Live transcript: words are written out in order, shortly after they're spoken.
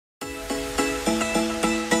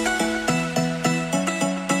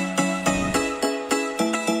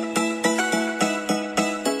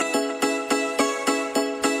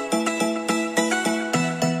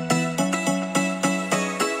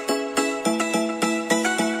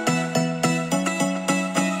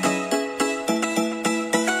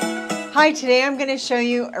Hi, today I'm going to show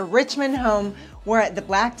you a Richmond home. We're at the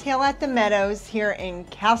Blacktail at the Meadows here in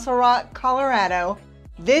Castle Rock, Colorado.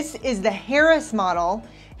 This is the Harris model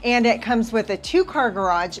and it comes with a 2-car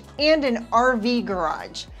garage and an RV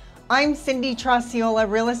garage. I'm Cindy Trocciola,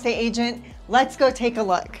 real estate agent. Let's go take a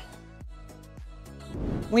look.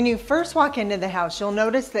 When you first walk into the house, you'll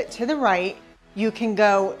notice that to the right, you can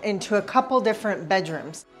go into a couple different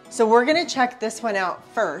bedrooms. So we're going to check this one out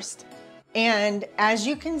first. And as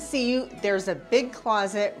you can see, there's a big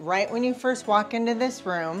closet right when you first walk into this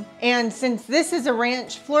room. And since this is a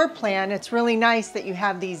ranch floor plan, it's really nice that you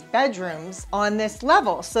have these bedrooms on this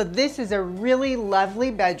level. So this is a really lovely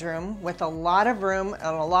bedroom with a lot of room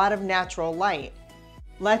and a lot of natural light.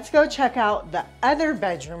 Let's go check out the other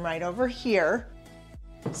bedroom right over here.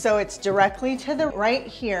 So it's directly to the right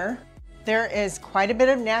here. There is quite a bit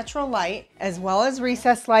of natural light as well as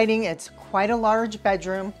recessed lighting. It's quite a large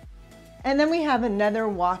bedroom. And then we have another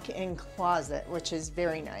walk-in closet, which is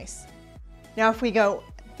very nice. Now, if we go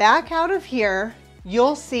back out of here,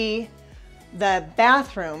 you'll see the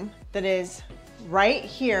bathroom that is right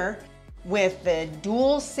here with the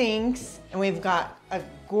dual sinks. And we've got a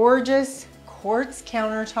gorgeous quartz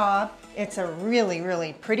countertop. It's a really,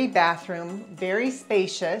 really pretty bathroom, very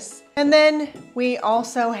spacious. And then we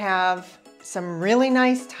also have some really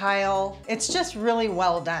nice tile. It's just really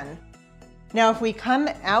well done. Now, if we come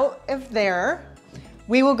out of there,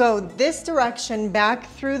 we will go this direction back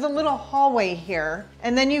through the little hallway here,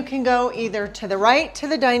 and then you can go either to the right to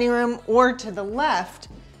the dining room or to the left,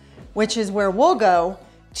 which is where we'll go,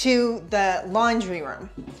 to the laundry room.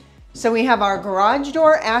 So we have our garage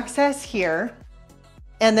door access here,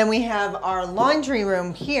 and then we have our laundry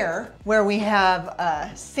room here where we have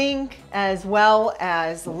a sink as well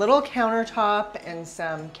as a little countertop and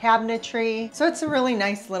some cabinetry. So it's a really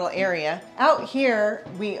nice little area. Out here,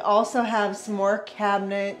 we also have some more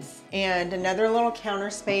cabinets and another little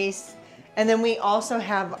counter space. And then we also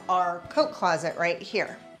have our coat closet right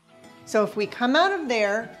here. So if we come out of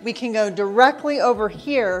there, we can go directly over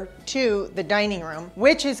here to the dining room,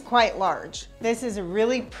 which is quite large. This is a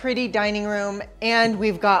really pretty dining room and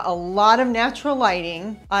we've got a lot of natural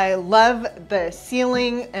lighting. I love the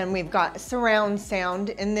ceiling and we've got surround sound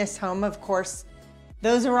in this home, of course.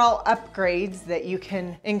 Those are all upgrades that you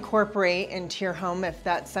can incorporate into your home if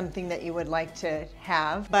that's something that you would like to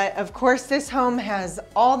have. But of course, this home has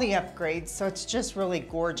all the upgrades, so it's just really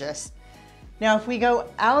gorgeous. Now, if we go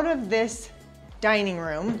out of this dining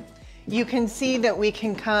room, you can see that we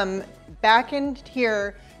can come back in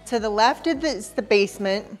here. To the left is the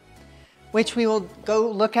basement, which we will go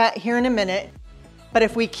look at here in a minute. But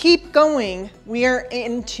if we keep going, we are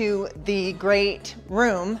into the great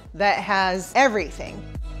room that has everything.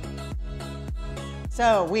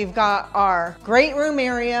 So we've got our great room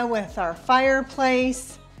area with our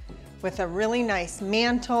fireplace, with a really nice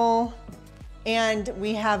mantle. And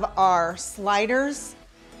we have our sliders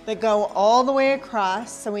that go all the way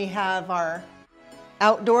across. So we have our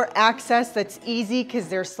outdoor access that's easy because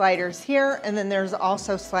there's sliders here and then there's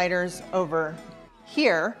also sliders over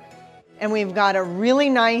here. And we've got a really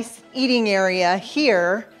nice eating area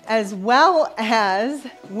here, as well as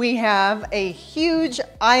we have a huge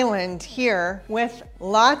island here with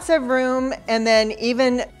lots of room and then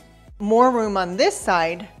even more room on this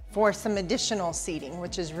side for some additional seating,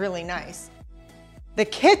 which is really nice. The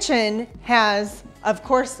kitchen has, of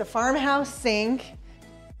course, the farmhouse sink.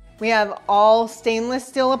 We have all stainless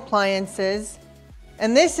steel appliances.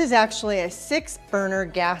 And this is actually a 6-burner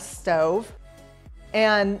gas stove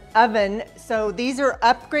and oven. So these are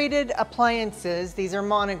upgraded appliances. These are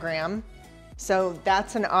monogram. So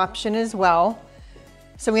that's an option as well.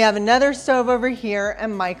 So we have another stove over here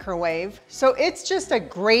and microwave. So it's just a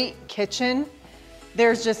great kitchen.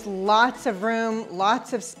 There's just lots of room,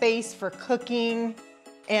 lots of space for cooking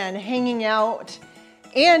and hanging out.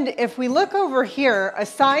 And if we look over here,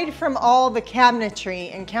 aside from all the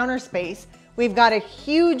cabinetry and counter space, we've got a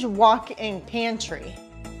huge walk-in pantry.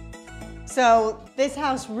 So this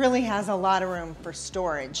house really has a lot of room for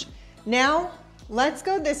storage. Now, let's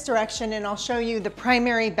go this direction and I'll show you the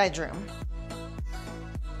primary bedroom.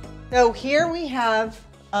 So here we have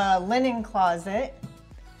a linen closet.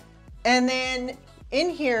 And then in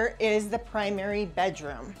here is the primary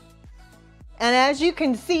bedroom. And as you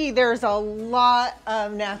can see, there's a lot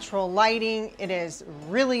of natural lighting. It is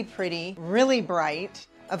really pretty, really bright.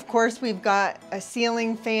 Of course, we've got a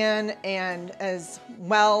ceiling fan and as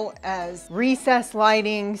well as recessed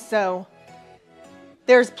lighting. So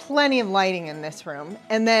there's plenty of lighting in this room.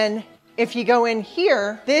 And then if you go in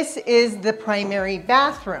here, this is the primary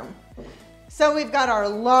bathroom. So we've got our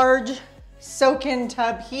large soak-in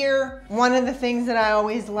tub here. One of the things that I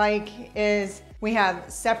always like is we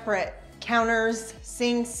have separate counters,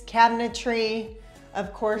 sinks, cabinetry,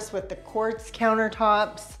 of course with the quartz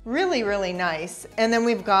countertops. Really, really nice. And then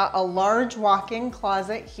we've got a large walk-in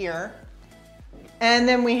closet here. And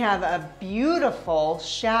then we have a beautiful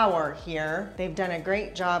shower here. They've done a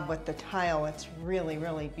great job with the tile. It's really,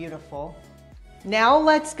 really beautiful. Now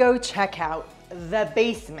let's go check out the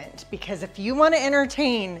basement, because if you want to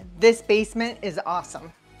entertain, this basement is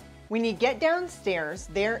awesome. When you get downstairs,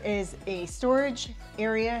 there is a storage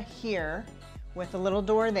area here with a little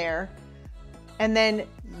door there. And then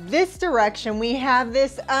this direction, we have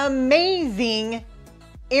this amazing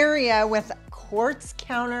area with quartz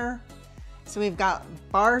counter. So we've got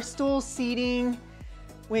bar stool seating.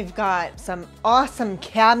 We've got some awesome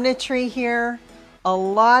cabinetry here. A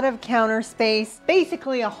lot of counter space,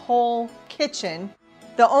 basically a whole kitchen.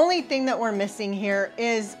 The only thing that we're missing here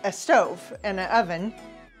is a stove and an oven,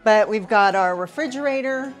 but we've got our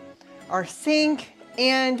refrigerator, our sink,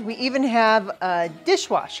 and we even have a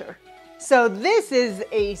dishwasher. So this is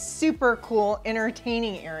a super cool,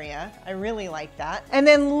 entertaining area. I really like that. And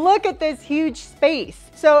then look at this huge space.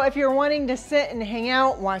 So if you're wanting to sit and hang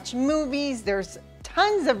out, watch movies, there's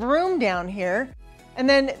tons of room down here. And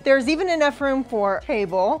then there's even enough room for a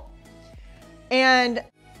table and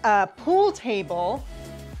a pool table.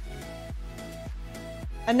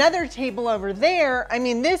 Another table over there. I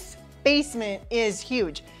mean, this basement is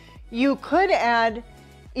huge. You could add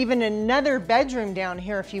even another bedroom down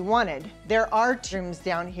here if you wanted. There are 2 rooms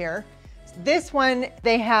down here. This one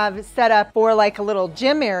they have set up for like a little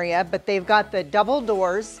gym area, but they've got the double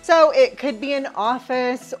doors. So it could be an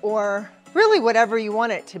office or really whatever you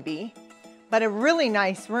want it to be, but a really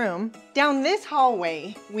nice room. Down this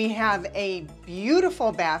hallway, we have a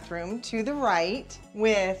beautiful bathroom to the right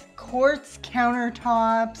with quartz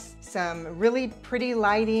countertops, some really pretty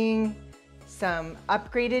lighting, some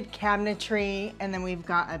upgraded cabinetry, and then we've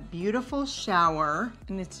got a beautiful shower,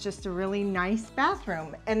 and it's just a really nice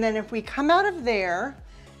bathroom. And then if we come out of there,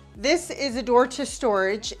 this is a door to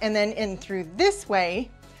storage, and then in through this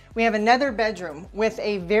way, we have another bedroom with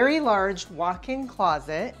a very large walk-in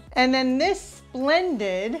closet, and then this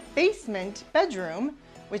splendid basement bedroom,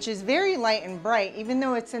 which is very light and bright. Even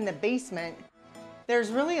though it's in the basement,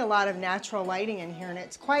 there's really a lot of natural lighting in here, and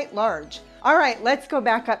it's quite large. All right, let's go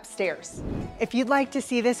back upstairs. If you'd like to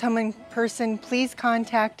see this home in person, please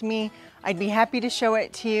contact me. I'd be happy to show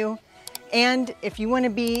it to you. And if you want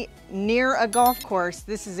to be near a golf course,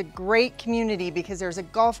 this is a great community because there's a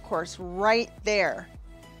golf course right there.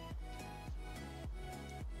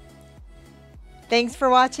 Thanks for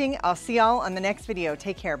watching. I'll see y'all on the next video.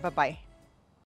 Take care. Bye-bye.